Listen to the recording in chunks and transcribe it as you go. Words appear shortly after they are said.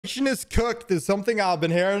is cooked is something I've been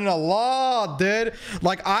hearing a lot, dude.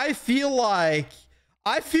 Like, I feel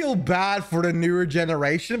bad for the newer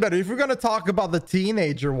generation, but if we're gonna talk about the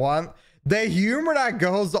teenager one, the humor that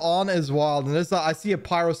goes on is wild. And there's I see a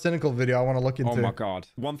pyrocynical video I want to look into. Oh my god.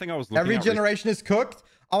 One thing I was looking every at generation is cooked.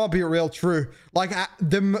 I'm gonna be real true. Like,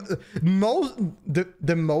 the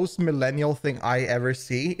most millennial thing I ever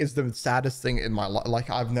see is the saddest thing in my life. Like,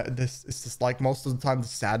 this is just like most of the time the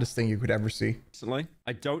saddest thing you could ever see. recently.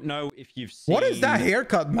 I don't know if you've seen... What is that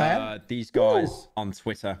haircut, man? These guys on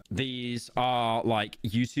Twitter. These are like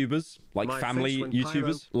YouTubers, like family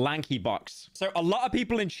YouTubers. Lanky bucks. So a lot of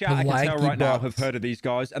people in chat, I can tell right now, have heard of these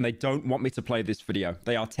guys, and they don't want me to play this video.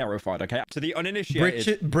 They are terrified, okay? To the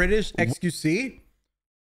uninitiated... British XQC?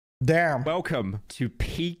 Damn. Welcome to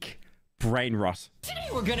peak brain rot. Today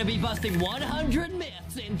we're gonna be busting 100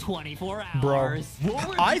 myths in 24 hours.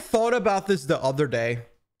 Bro, I thought about this the other day.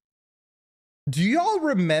 Do y'all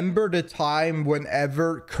remember the time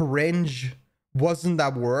whenever cringe wasn't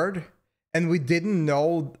that word and we didn't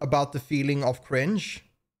know about the feeling of cringe?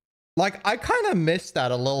 Like, I kind of miss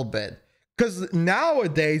that a little bit, because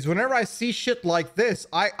nowadays whenever I see shit like this,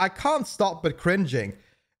 I can't stop but cringing,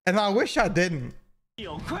 and I wish I didn't.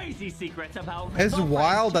 Crazy secrets about it's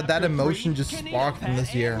wild that emotion just sparked in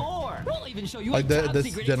this year. We'll even show you like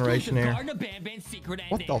this generation here.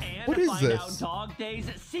 What the what is this? How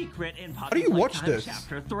do you watch this?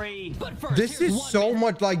 This is so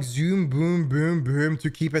much like zoom boom boom boom to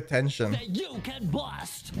keep attention. You can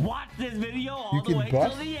bust. Watch this video all the way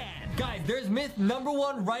till the end. Guys, there's myth number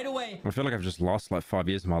 1 right away. I feel like I've just lost like 5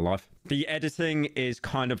 years of my life. The editing is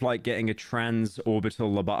kind of like getting a trans-orbital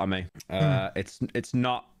lobotomy. It's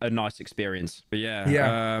not a nice experience. But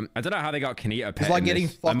yeah. I don't know how they got Kanita Pet. It's like getting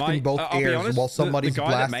fucked in both ears while somebody's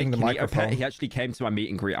blasting the microphone. Pet, he actually came to my meet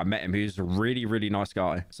and greet. I met him. He was a really, really nice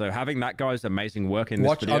guy. So having that guy's amazing work in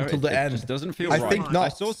this video, until the end. Just doesn't feel right. I think not. I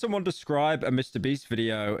saw someone describe a Mr. Beast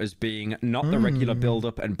video as being not the regular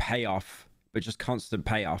build-up and payoff, but just constant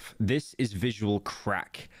payoff. This is visual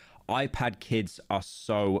crack. iPad kids are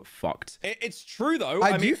so fucked. It's true though.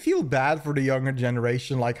 I do feel bad for the younger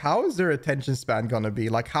generation. Like, how is their attention span gonna be?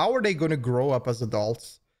 Like, how are they gonna grow up as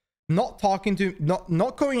adults? Not talking to,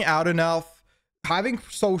 not going out enough, having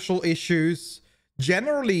social issues.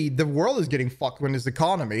 Generally, the world is getting fucked when this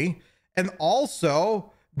economy, and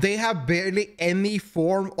also they have barely any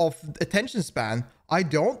form of attention span. I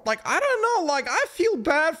don't know. Like, I feel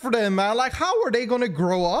bad for them, man. Like, how are they gonna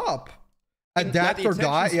grow up? Adapt or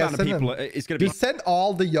die? Yeah, send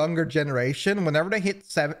all the younger generation, whenever they hit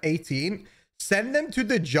 18, send them to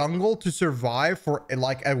the jungle to survive for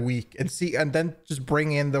like a week and then just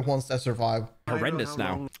bring in the ones that survive. Horrendous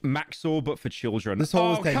now. Maxor, but for children. This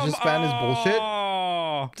whole attention span is bullshit.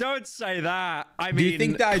 Don't say that. I mean, do you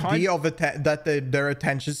think the idea of their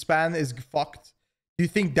attention span is fucked? Do you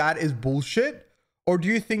think that is bullshit? Or do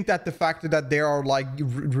you think that the fact that they are like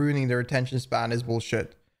ruining their attention span is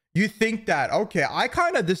bullshit? You think that? Okay, I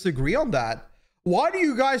kind of disagree on that. Why do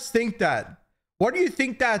you guys think that? Why do you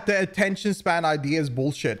think that the attention span idea is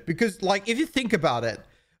bullshit? Because, like, if you think about it,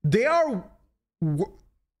 they can't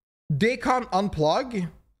unplug.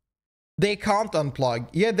 They can't unplug.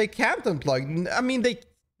 Yeah, they can't unplug. I mean,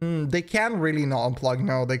 they can really not unplug.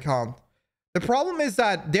 No, they can't. The problem is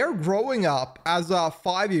that they're growing up as a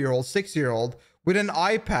 5-year-old, 6-year-old with an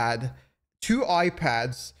iPad, 2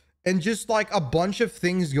 iPads, and just like a bunch of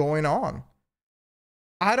things going on.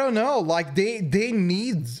 I don't know. Like, they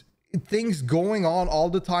need things going on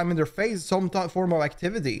all the time in their face, some form of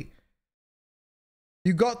activity.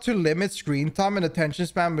 You got to limit screen time and attention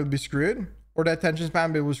span will be screwed, or the attention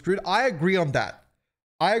span will be screwed. I agree on that.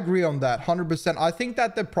 I agree on that 100%. I think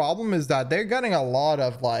that the problem is that they're getting a lot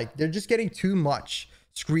of like, they're just getting too much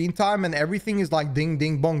screen time, and everything is like ding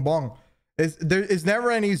ding bong bong. There's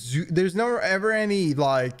never ever any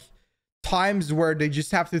like times where they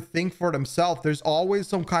just have to think for themselves. There's always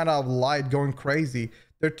some kind of light going crazy.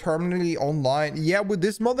 They're terminally online. Yeah, with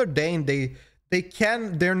this Mother Dane,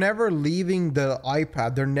 they're never leaving the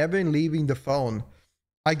iPad. They're never leaving the phone.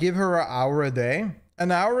 I give her an hour a day.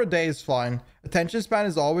 An hour a day is fine. Attention span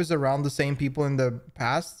is always around the same people in the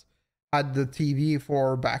past. Had the TV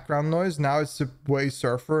for background noise. Now it's Subway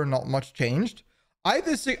Surfer, not much changed. I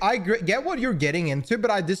get what you're getting into,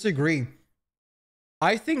 but I disagree.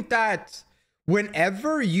 I think that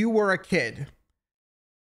whenever you were a kid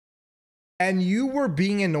and you were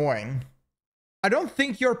being annoying, I don't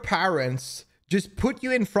think your parents just put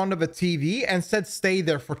you in front of a TV and said, stay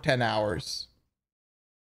there for 10 hours.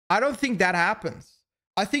 I don't think that happens.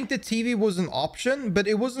 I think the TV was an option, but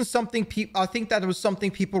it wasn't something I think that it was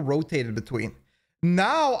something people rotated between.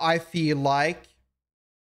 Now I feel like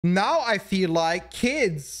Now I feel like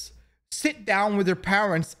kids sit down with their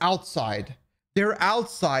parents outside. They're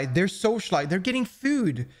outside, they're socializing, they're getting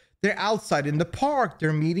food. They're outside in the park,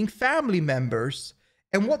 they're meeting family members.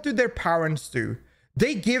 And what do their parents do?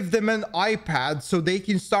 They give them an iPad so they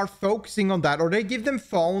can start focusing on that, or they give them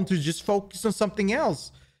phone to just focus on something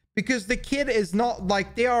else. Because the kid is not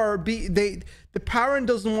like the parent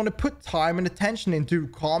doesn't want to put time and attention into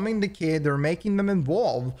calming the kid or making them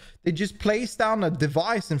involved. They just place down a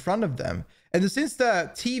device in front of them. And since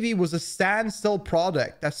the TV was a standstill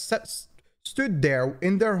product that stood there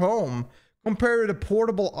in their home compared to the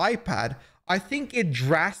portable iPad, I think it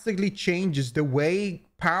drastically changes the way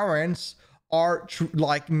parents are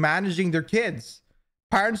like managing their kids.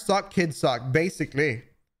 Parents suck, kids suck, basically.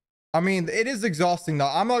 I mean, it is exhausting though.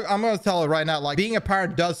 I'm gonna tell it right now, like being a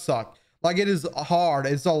parent does suck. Like it is hard,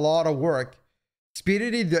 it's a lot of work.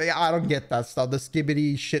 Speedity, I don't get that stuff, the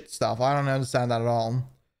skibbity shit stuff. I don't understand that at all.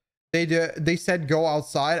 They said go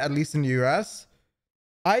outside, at least in the US.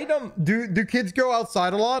 I don't do kids go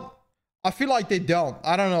outside a lot? I feel like they don't.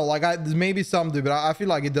 I don't know, like maybe some do, but I feel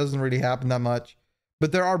like it doesn't really happen that much.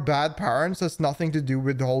 But there are bad parents. That's nothing to do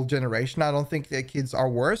with the whole generation. I don't think that kids are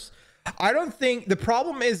worse. I don't think the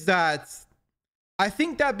problem is that I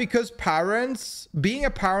think that because being a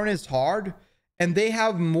parent is hard, and they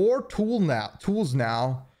have more tools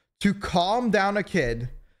now to calm down a kid.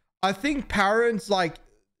 I think parents, like,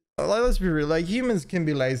 let's be real, like humans can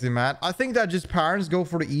be lazy, man. I think that just parents go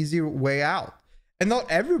for the easy way out, and not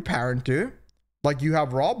every parent do. Like you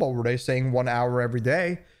have Rob over there saying 1 hour every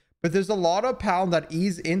day, but there's a lot of parents that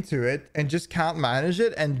ease into it and just can't manage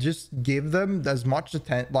it and just give them as much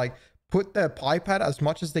attention, like put the iPad as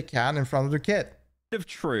much as they can in front of their kid. Kind of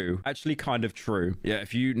true, actually kind of true. Yeah,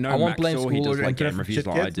 if you know Maxor, he does like game reviews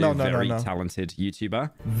like I do. Very talented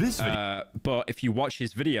YouTuber. But if you watch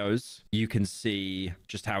his videos, you can see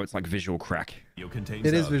just how it's like visual crack.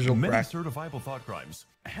 It is visual crack. Certifiable thought crimes.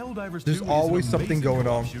 There's always something going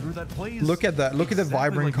on. Look at that. Look at the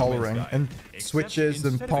vibrant coloring and switches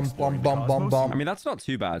and pump, bum, bum, bum, bum. I mean, that's not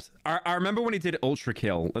too bad. I remember when he did Ultra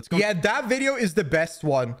Kill. Let's go. Yeah, that video is the best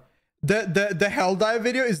one. The Helldive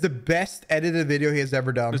video is the best edited video he has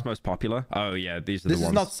ever done. It's most popular. Oh yeah, these are the ones. This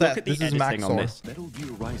is not set. This is Maxor. Metal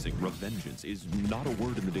Gear Rising: Revengeance is not a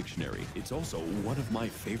word in the dictionary. It's also one of my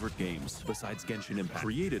favorite games besides Genshin Impact.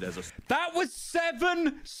 Created as a That was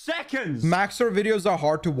 7 seconds. Maxor videos are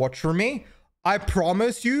hard to watch for me. I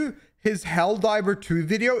promise you, his Helldiver 2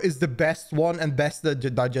 video is the best one and best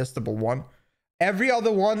digestible one. Every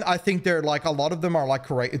other one, I think they're like, a lot of them are like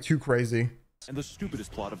too crazy. And the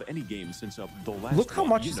stupidest plot of any game since the last Look how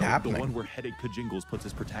much is happening. The one where Headache Kajingles puts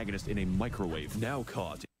his protagonist in a microwave. Now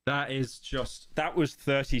caught. That was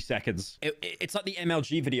 30 seconds. It's like the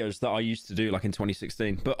MLG videos that I used to do like in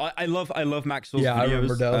 2016. But I love Maxwell's videos. I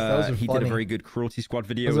remember those. He did a very good Cruelty Squad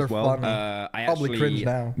video as well. I actually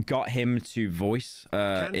got him to voice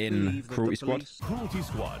in Cruelty Squad. Cruelty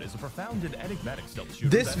Squad is a profound and enigmatic stealth shooter.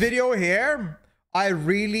 This video here, I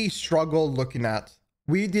really struggled looking at.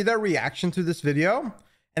 We did a reaction to this video,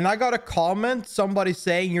 and I got a comment, somebody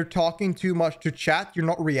saying you're talking too much to chat, you're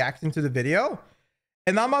not reacting to the video.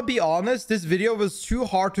 And I'm gonna be honest, this video was too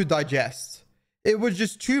hard to digest. It was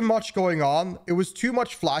just too much going on. It was too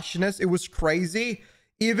much flashiness. It was crazy.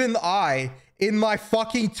 Even I, in my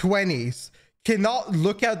fucking 20s, cannot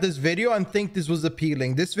look at this video and think this was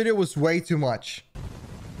appealing. This video was way too much.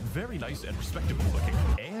 Very nice and respectable looking.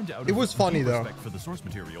 And out it was funny though. For the source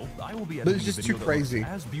material, I will be but it's just too crazy.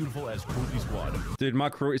 As beautiful as Cruelty Squad. Dude, my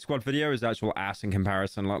Cruelty Squad video is actual ass in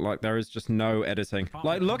comparison. Like there is just no editing.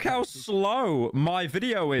 Like, look how slow my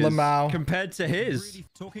video is compared to his.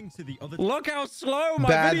 Look how slow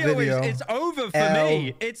my video is. It's over for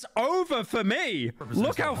me. It's over for me.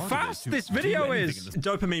 Look how fast this video is.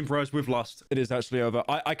 Dopamine bros, we've lost. It is actually over.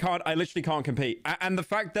 I literally can't compete. And the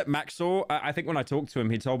fact that Maxor, I think when I talked to him,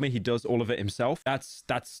 he told me he does all of it himself.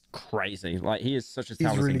 That's crazy. Like, he is such a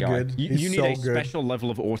talented really guy. Good. You need a special level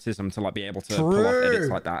of autism to like be able to pull off edits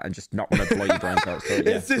like that and just not want to blow your brains out. So, yeah,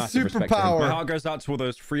 it's a superpower. My heart goes out to all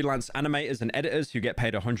those freelance animators and editors who get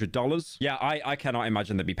paid $100. Yeah, I cannot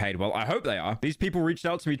imagine they'd be paid well. I hope they are. These people reached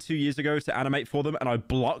out to me 2 years ago to animate for them, and I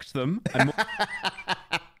blocked them. And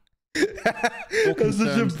that's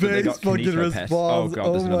such a base fucking response. Oh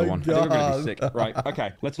god, there's another one. I think we're gonna be sick. Right,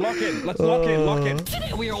 okay. Let's lock in. Let's lock in.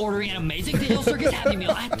 Today we are ordering an amazing Digital Circus Happy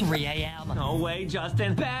Meal at 3 a.m. No way,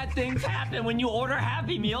 Justin. Bad things happen when you order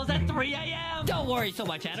Happy Meals at 3 a.m. Don't worry so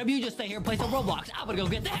much, Adam. You just stay here and play some Roblox. I'm gonna go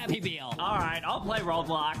get the Happy Meal. All right, I'll play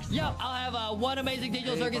Roblox. Yep, I'll have one amazing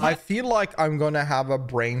Digital Circus. I feel like I'm gonna have a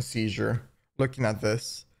brain seizure looking at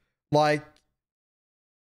this. Like,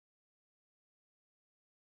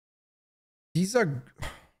 These are...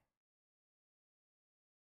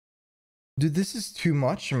 Dude, this is too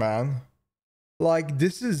much, man. Like,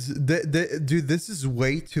 this is... Dude, this is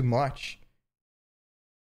way too much.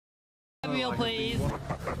 Happy Meal, please.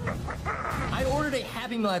 I ordered a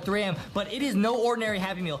Happy Meal at 3 a.m., but it is no ordinary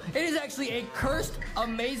Happy Meal. It is actually a cursed,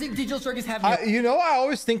 amazing Digital Circus Happy Meal. You know, I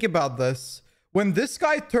always think about this. When this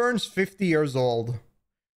guy turns 50 years old,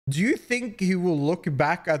 do you think he will look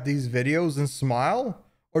back at these videos and smile?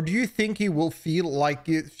 Or do you think he will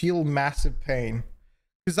feel massive pain?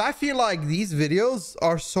 Because I feel like these videos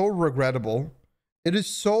are so regrettable. It is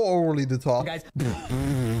so overly the top. Guys.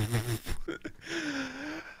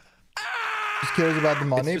 Just cares about the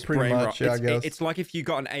money, pretty much, yeah, I guess. It's like if you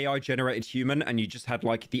got an AI generated human and you just had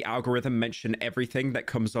like the algorithm mention everything that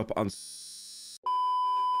comes up on...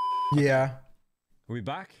 Yeah. Are we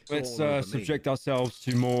back? Let's subject ourselves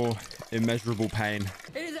to more immeasurable pain.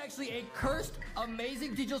 It is actually a cursed,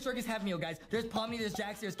 amazing Digital Circus Happy Meal, guys. There's Pomni, there's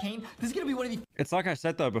Jax, there's Kane. This is gonna be one of the... It's like I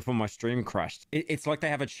said, though, before my stream crashed. It's like they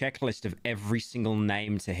have a checklist of every single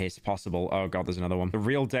name to hiss possible. Oh, God, there's another one. The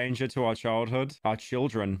real danger to our childhood, our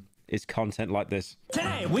children, is content like this.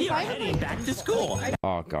 Today, we are heading back to school.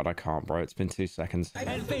 Oh, God, I can't, bro. It's been 2 seconds.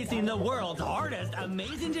 And facing the world's hardest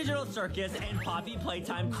amazing digital circus and Poppy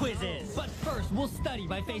Playtime quizzes. But first, we'll study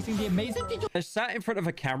by facing the amazing digital... They're sat in front of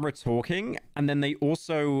a camera talking, and then they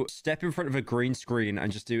also step in front of a green screen and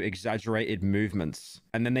just do exaggerated movements.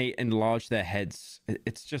 And then they enlarge their heads.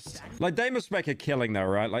 It's just... Like, they must make a killing, though,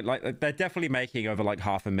 right? Like they're definitely making over, like,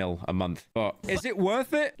 $500,000 a month. But is it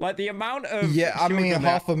worth it? Like, the amount of... Yeah, I mean,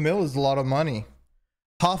 $500,000 is a lot of money.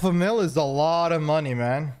 $500,000 is a lot of money,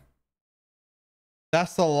 man.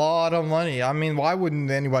 That's a lot of money. I mean, why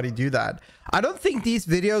wouldn't anybody do that? I don't think these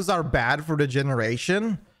videos are bad for the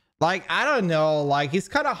generation. Like, I don't know. Like, it's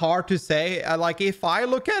kind of hard to say. Like, if I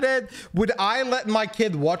look at it, would I let my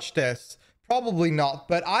kid watch this? Probably not.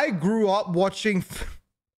 But I grew up watching...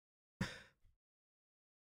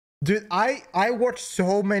 Dude, I watched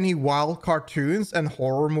so many wild cartoons and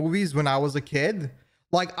horror movies when I was a kid.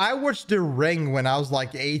 Like, I watched The Ring when I was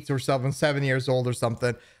like 8 or 7 years old or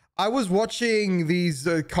something. I was watching these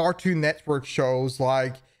Cartoon Network shows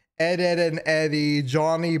like Ed, Edd and Eddy,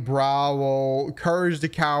 Johnny Bravo, Courage the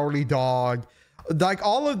Cowardly Dog. Like,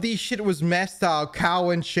 all of these shit was messed up. Cow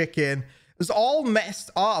and Chicken. It was all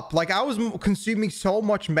messed up. Like, I was consuming so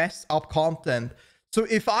much messed up content. So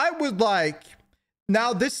if I would like...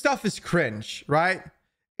 Now, this stuff is cringe, right?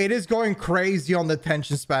 It is going crazy on the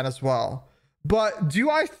attention span as well. But do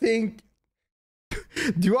I think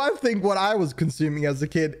what I was consuming as a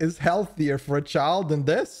kid is healthier for a child than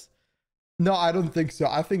this? No, I don't think so.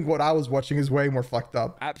 I think what I was watching is way more fucked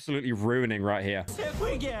up. Absolutely ruining right here. If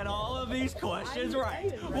we get all of these questions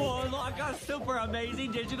right, we'll unlock a super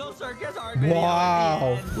amazing digital circus art video.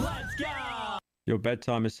 Wow. Let's go. Your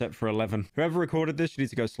bedtime is set for 11. Whoever recorded this, you need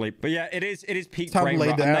to go sleep. But yeah, it is peak Time brain to lay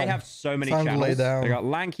rot. down. And they have so many Time to lay channels. down. They got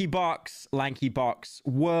Lanky Box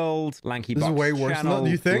World, Lanky This Box is way worse, Channel, do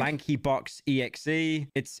you think? Lanky Box EXE.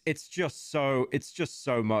 It's just so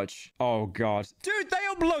much. Oh God, dude, they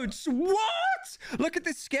upload what? Look at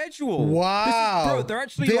this schedule. Wow, bro, they're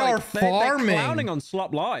actually they're farming. They're clowning on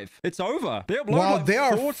Slop Live. It's over. They upload wow, like they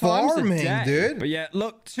are 4 farming, times a day. dude. But yeah,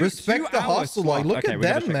 look, Respect 2 the hours hustle. Slop. Like, look okay, at we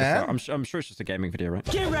gotta them, check this man. out. I'm sure it's just a gaming video, right?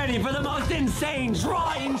 Get ready for the most insane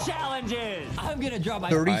drawing challenges. I'm gonna draw my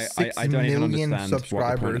 36 I don't even million understand what the point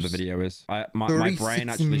of subscribers. the video is. My brain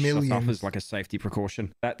actually shut off million. as like a safety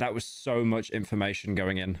precaution. That was so much information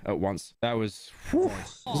going in at once. That was... Whew. It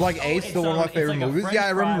was like Ace, still one of my favorite movies. Yeah,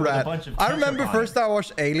 I remember that. I remember first I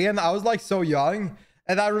watched Alien. I was like so young.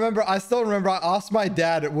 And I still remember I asked my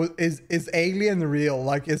dad, is Alien real?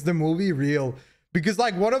 Like, is the movie real? Because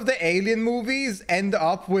like one of the Alien movies end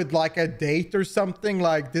up with like a date or something,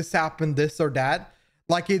 like this happened, this or that.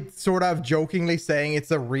 Like it's sort of jokingly saying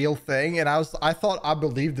it's a real thing. And I thought I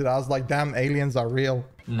believed it. I was like, damn, aliens are real.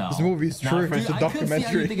 No, this movie is true. It's a documentary. I couldn't see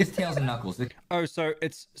how you think it's Tails and Knuckles. Oh, so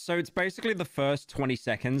it's basically the first 20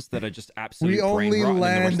 seconds that are just absolutely We only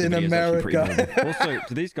land in America. Also,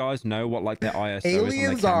 do these guys know what like their ISO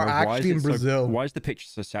Aliens is on their are camera? actually in Brazil. Why is the picture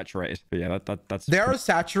so saturated? But yeah, that's... They're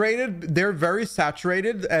saturated. They're very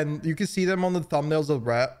saturated, and you can see them on the thumbnails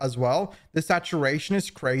as well. The saturation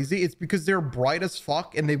is crazy. It's because they're bright as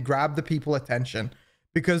fuck, and they've grabbed the people attention.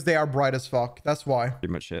 Because they are bright as fuck. That's why.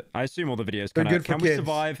 Pretty much it. I assume all the videos They're good for Can we kids.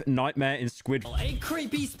 survive Nightmare in Squid? A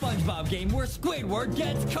creepy SpongeBob game where Squidward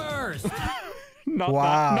gets cursed.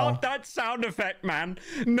 Not that sound effect, man.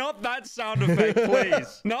 Not that sound effect,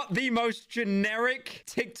 please. Not the most generic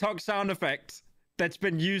TikTok sound effect that's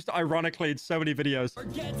been used ironically in so many videos.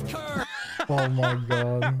 Gets cursed. Oh my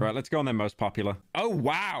god. Right, let's go on their most popular. Oh,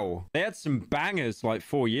 wow. They had some bangers like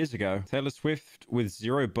 4 years ago. Taylor Swift with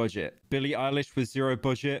 0 budget. Billie Eilish with 0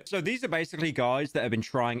 budget. So these are basically guys that have been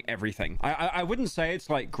trying everything. I wouldn't say it's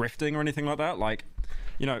like grifting or anything like that. Like,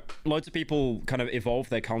 you know, loads of people kind of evolve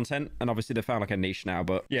their content, and obviously they found like a niche now.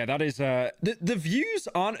 But yeah, that is the views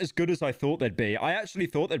aren't as good as I thought they'd be. I actually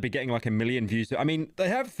thought they'd be getting like 1 million views. I mean, they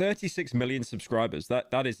have 36 million subscribers.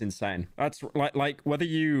 That is insane. That's like whether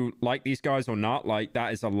you like these guys or not, like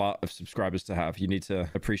that is a lot of subscribers to have. You need to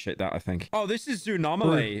appreciate that, I think. Oh, this is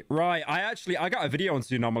Zoonomaly. Right. I got a video on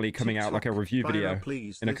Zoonomaly coming out, like a review video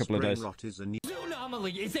in a couple of days.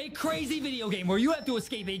 Zoonomaly is a crazy video game where you have to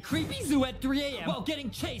escape a creepy zoo at 3 a.m. while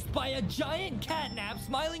getting chased by a giant catnap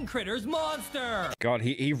smiling critters monster. God,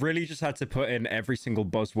 he really just had to put in every single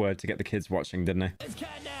buzzword to get the kids watching, didn't he? It's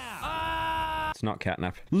catnap. It's not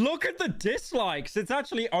catnap. Look at the dislikes. It's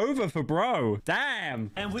actually over for bro. Damn.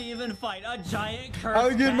 And we even fight a giant cursed Oh,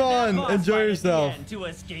 good man. Enjoy yourself. To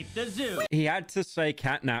escape the zoo. He had to say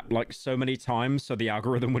catnap like so many times so the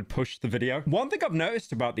algorithm would push the video. One thing I've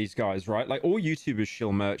noticed about these guys, right? Like all YouTubers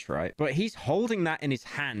shill merch, right? But he's holding that in his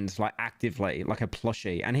hand like actively, like a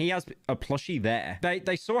plushie. And he has a plushie there.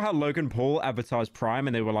 They saw how Logan Paul advertised Prime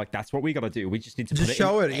and they were like, that's what we got to do. We just need to just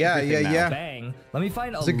show it. Yeah. Bang. Let me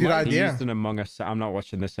find it's a good idea. An Among Us. I'm not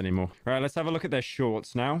watching this anymore. All right, let's have a look at their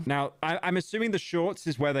shorts now. Now, I'm assuming the shorts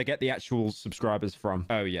is where they get the actual subscribers from.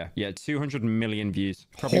 Oh, yeah. Yeah, 200 million views.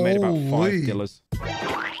 Probably made about 5 dollars.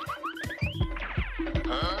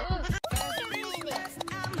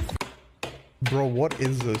 Bro, what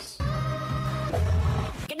is this?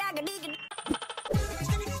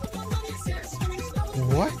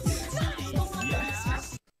 What?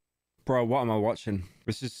 Bro, what am I watching?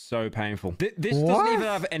 This is so painful. This doesn't even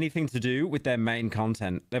have anything to do with their main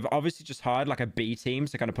content. They've obviously just hired like a B team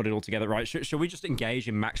to kind of put it all together, right? Should we just engage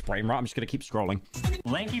in max brain rot? I'm just going to keep scrolling.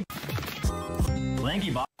 Lanky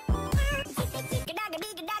bot.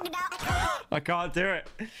 I can't do it.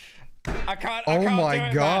 I can't Oh do my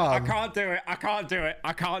it, god. man. I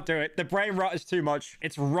can't do it. The brain rot is too much.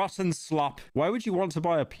 It's rotten slop. Why would you want to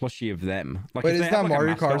buy a plushie of them? Like, wait, is that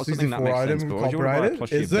Mario Kart 64 item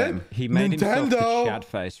copyrighted? Is it? He made himself the Shad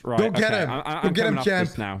face. Right. Go get him. I'm get him,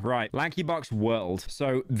 champ. Now. Right. Lankybox World.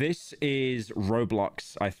 So this is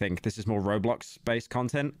Roblox, I think. This is more Roblox-based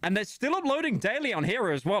content. And they're still uploading daily on here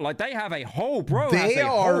as well. Like, they have a whole, they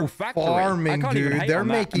are farming, dude. They're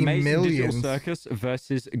making millions. Digital Circus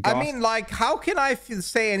versus Goth. I mean, like, how can I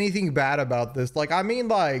say anything bad about this? Like, I mean,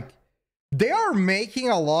 like, they are making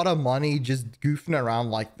a lot of money just goofing around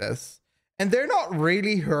like this, and they're not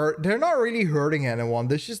really hurting anyone.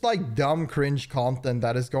 This is just like dumb cringe content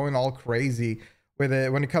that is going all crazy with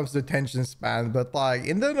it when it comes to attention span. But like,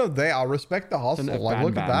 in the end of the day, I respect the hustle. Like,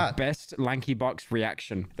 look at that. Best Lankybox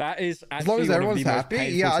reaction. That is as long as everyone's happy.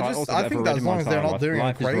 Yeah, I think that as long as they're not doing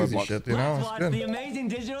any crazy shit, you know. Let's watch the amazing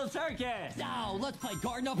digital circus. Now let's play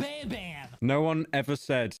Gardner Ban. No one ever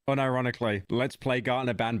said, unironically, let's play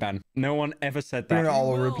Gardner Ban. No one ever said that. You're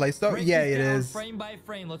all over the place though. Yeah, it is. Frame by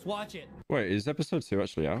frame. Let's watch it. Wait, is episode 2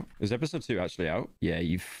 actually out? Is episode 2 actually out? Yeah,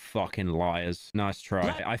 you fucking liars. Nice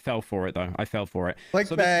try. I fell for it though. I fell for it. Clickbait.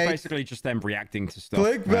 So this is basically just them reacting to stuff.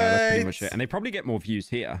 Clickbait. That's pretty much it. And they probably get more views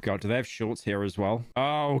here. God, do they have shorts here as well?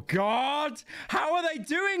 Oh God, how are they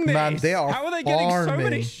doing this? Man, they are. How are they getting so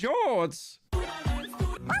many shorts?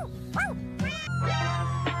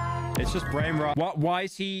 It's just brain rot. Why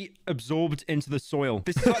is he absorbed into the soil?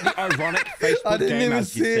 This is like the ironic Facebook I didn't game even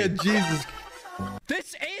see it. Jesus.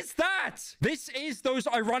 This is that. This is those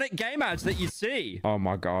ironic game ads that you see. Oh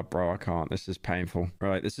my God, bro. I can't. This is painful.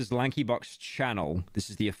 Right. This is Lankybox channel. This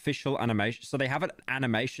is the official animation. So they have an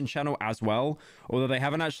animation channel as well, although they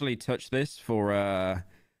haven't actually touched this for a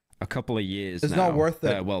couple of years It's now. not worth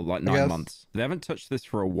it. Well, like 9 months. They haven't touched this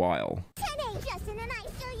for a while.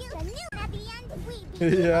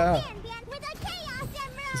 Yeah.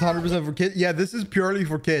 It's 100% for kids. Yeah, this is purely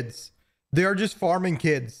for kids. They are just farming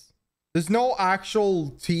kids. There's no actual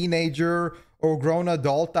teenager or grown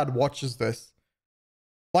adult that watches this.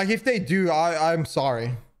 Like, if they do, I'm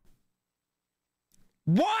sorry.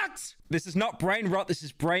 What? This is not brain rot. This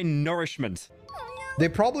is brain nourishment. They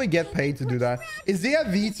probably get paid to do that. Is he a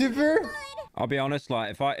VTuber? I'll be honest,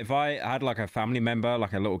 like if I had like a family member,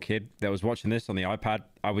 like a little kid that was watching this on the iPad,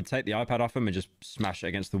 I would take the iPad off him and just smash it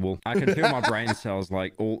against the wall. I can feel my brain cells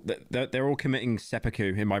like they're all committing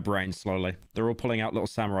seppuku in my brain slowly. They're all pulling out little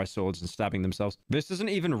samurai swords and stabbing themselves. This isn't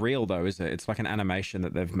even real though, is it? It's like an animation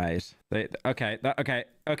that they've made. Okay.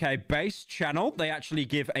 Base channel. They actually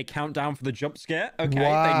give a countdown for the jump scare. Okay,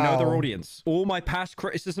 wow. They know their audience. All my past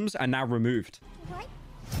criticisms are now removed. What?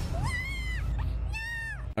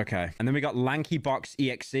 Okay. And then we got LankyBox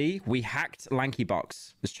EXE. We hacked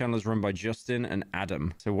LankyBox. This channel is run by Justin and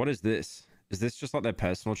Adam. So what is this? Is this just like their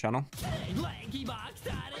personal channel? Hey,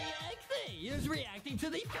 LankyBox.exe is reacting to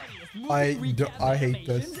the funniest movie I hate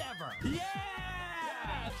this. ever. Yeah!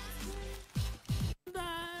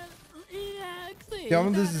 Yeah, I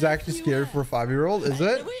mean, this is actually scary for a 5-year-old, is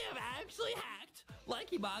it? We have actually hacked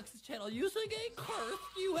LankyBox's channel using a cursed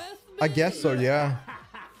USB. I guess so, yeah.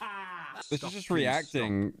 This is just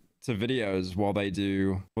reacting to videos while they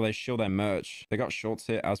show their merch. They got shorts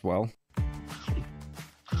here as well.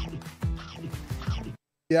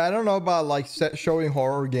 Yeah, I don't know about like showing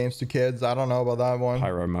horror games to kids. I don't know about that one.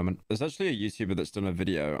 Pyro moment. There's actually a YouTuber that's done a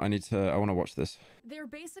video. I want to watch this. They're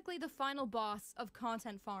basically the final boss of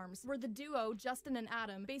content farms, where the duo, Justin and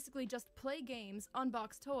Adam, basically just play games,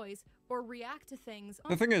 unbox toys, or react to things.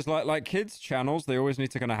 The thing is, like kids channels, they always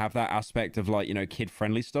need to kind of have that aspect of like, you know,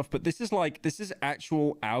 kid-friendly stuff. But this is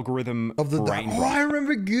actual algorithm of the brain. Oh, I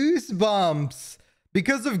remember Goosebumps.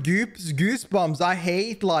 Because of Goosebumps, I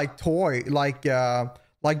hate like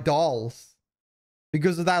dolls.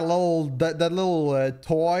 Because of that little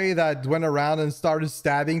toy that went around and started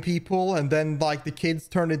stabbing people, and then like the kids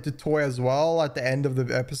turned into toy as well at the end of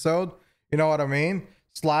the episode. You know what I mean?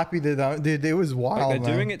 Slappy did it was wild. Like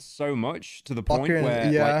they're doing it so much to the point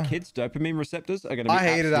where like kids' dopamine receptors are going to be. I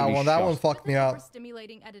hated that one. That one fucked me up.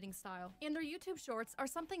 Stimulating editing style, and their YouTube shorts are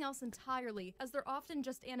something else entirely, as they're often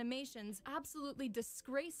just animations, absolutely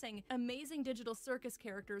disgracing amazing digital circus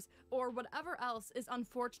characters or whatever else is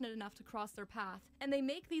unfortunate enough to cross their path. And they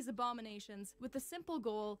make these abominations with the simple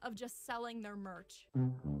goal of just selling their merch.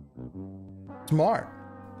 Smart.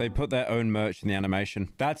 They put their own merch in the animation.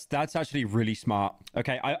 That's actually really smart.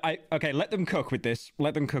 Okay, okay, let them cook with this.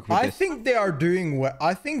 Let them cook with this. I think they are doing well.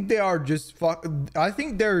 I think they are just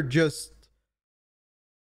they're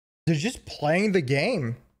just playing the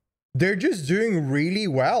game. They're just doing really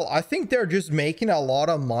well. I think they're just making a lot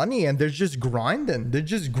of money and they're just grinding. They're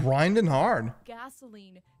just grinding hard.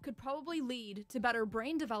 Gasoline could probably lead to better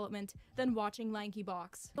brain development than watching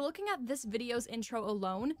LankyBox. Looking at this video's intro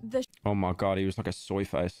alone, oh my god, he was like a soy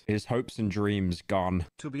face. His hopes and dreams gone.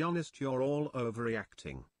 To be honest, you're all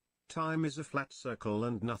overreacting. Time is a flat circle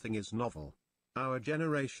and nothing is novel. Our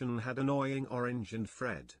generation had annoying Orange and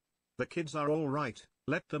Fred. The kids are all right,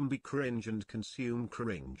 let them be cringe and consume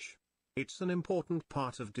cringe. It's an important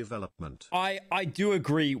part of development. I do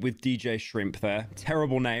agree with DJ Shrimp there.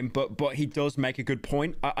 Terrible name, but he does make a good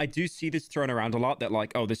point. I do see this thrown around a lot that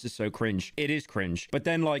like, oh, this is so cringe. It is cringe. But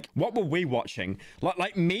then like, what were we watching?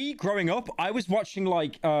 Like me growing up, I was watching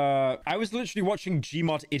like, I was literally watching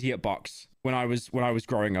Gmod Idiot Box when I was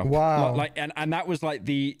growing up. Wow. Like, and that was like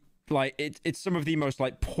it's some of the most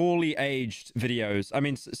like poorly aged videos. I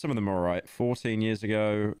mean, some of them are all right. 14 years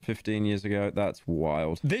ago, 15 years ago. That's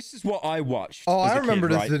wild. This is what I watched. Oh, I remember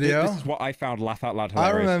this video. This is what I found laugh out loud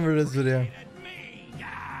hilarious. I remember this video.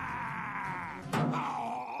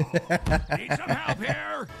 Need some help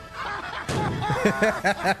here?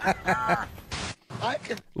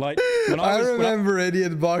 Like when I remember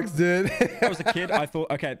Idiot Box, dude. when I was a kid, I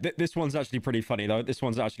thought, okay, this one's actually pretty funny though. This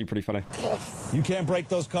one's actually pretty funny. You can't break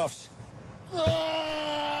those cuffs.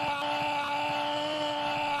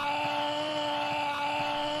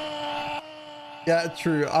 Yeah,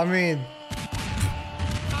 true. I mean,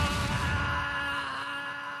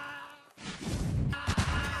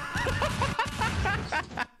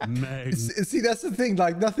 see, that's the thing.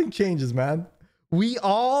 Like, nothing changes, man. We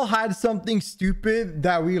all had something stupid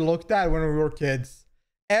that we looked at when we were kids.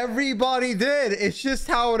 Everybody did. It's just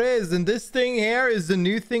how it is. And this thing here is the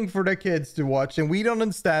new thing for the kids to watch, and we don't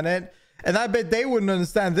understand it. And I bet they wouldn't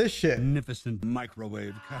understand this shit. Magnificent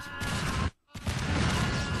microwave cut.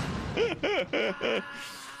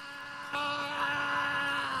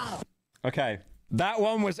 Okay. That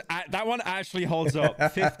one actually holds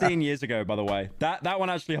up. 15 years ago, by the way. That one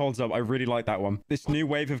actually holds up. I really like that one. This new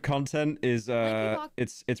wave of content is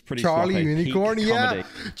it's pretty Charlie sloppy. Unicorn, yeah.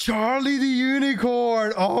 Charlie the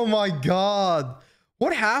Unicorn. Oh my god.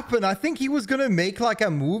 What happened? I think he was gonna make like a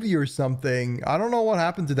movie or something. I don't know what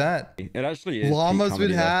happened to that. It actually is. Llamas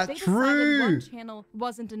with hat. True. One channel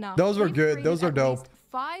wasn't enough. Those were good. Those are dope.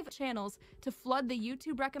 5 channels to flood the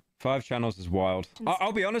YouTube recommendation. 5 channels is wild.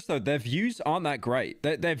 I'll be honest though, their views aren't that great.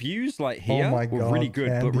 Their views like here were really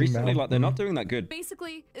good, but recently like they're not doing that good.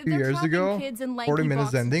 Basically, 2 years ago, kids in 40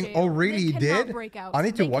 minutes ending. Oh, really? He did? I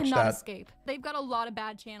need to watch that. Escape. They've got a lot of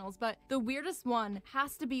bad channels, but the weirdest one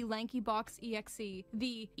has to be LankyBox EXE,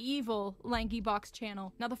 the evil LankyBox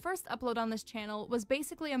channel. Now, the first upload on this channel was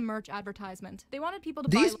basically a merch advertisement. They wanted people to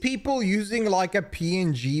buy. These people using like a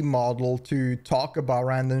PNG model to talk about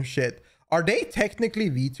random shit Are they technically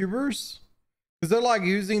VTubers? Because they're like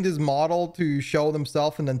using this model to show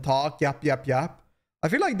themselves and then talk, yap, yap, yap. I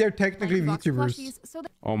feel like they're technically VTubers.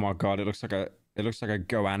 Oh my god, it looks like a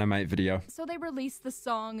Go Animate video. So they released the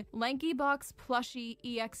song LankyBox Plushie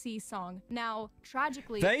EXE song. Now,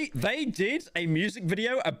 tragically, they did a music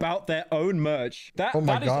video about their own merch. That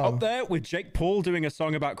is up there with Jake Paul doing a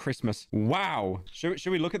song about Christmas. Wow. Should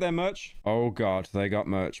we look at their merch? Oh god, they got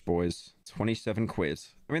merch, boys. 27 quid.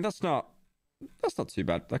 I mean, that's not too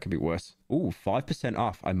bad. That could be worse. Ooh, 5%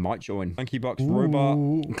 off. I might join. LankyBox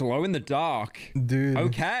Robot. Glow in the dark. Dude.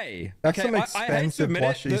 Okay. That's some expensive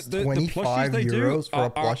plushies. 25 euros for a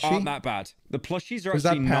plushie? Aren't that bad. The plushies are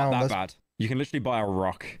actually not that bad. You can literally buy a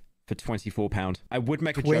rock for £24. I would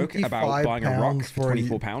make a joke about buying a rock for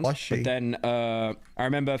 £24. But then I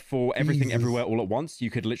remember for Everything Everywhere All at Once,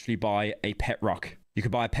 you could literally buy a pet rock. You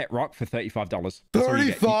could buy a pet rock for $35.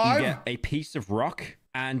 35? You get a piece of rock.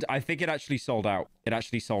 And I think it actually sold out. It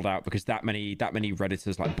actually sold out because that many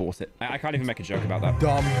Redditors like bought it. I can't even make a joke about that.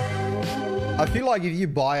 Dumb. I feel like if you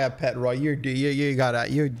buy a pet rock, you gotta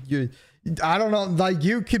I don't know, like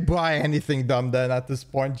you could buy anything dumb then at this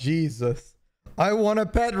point. Jesus. I want a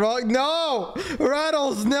pet rock. No!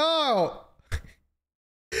 Rattles, no!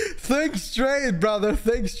 Think straight, brother.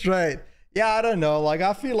 Think straight. Yeah, I don't know. Like,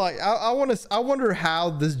 I feel like I wonder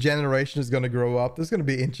how this generation is going to grow up. It's going to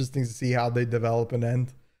be interesting to see how they develop and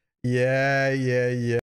end. Yeah.